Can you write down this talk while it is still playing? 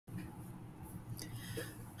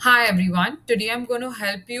Hi everyone. Today I'm going to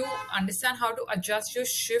help you understand how to adjust your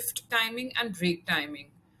shift timing and break timing.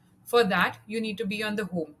 For that, you need to be on the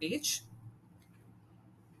home page.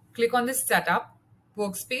 Click on the setup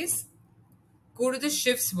workspace. Go to the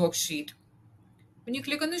shifts worksheet. When you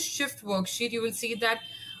click on the shift worksheet, you will see that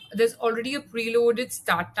there's already a preloaded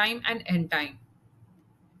start time and end time.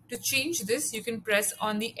 To change this, you can press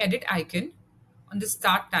on the edit icon on the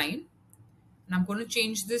start time. And I'm going to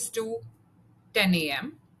change this to 10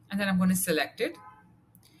 a.m. and then I'm going to select it.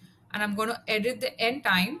 And I'm going to edit the end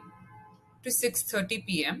time to 6:30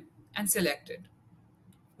 p.m. and select it.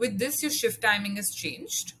 With this, your shift timing is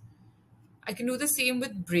changed. I can do the same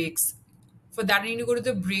with breaks. For that, I need to go to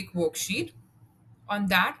the break worksheet. On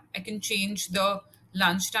that, I can change the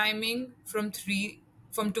lunch timing from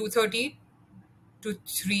 2:30 to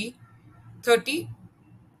 3:30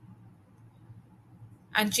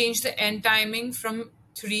 and change the end timing from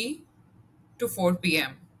 3 to 4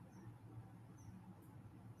 p.m.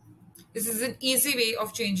 This is an easy way of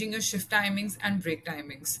changing your shift timings and break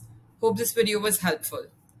timings. Hope this video was helpful.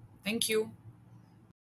 Thank you.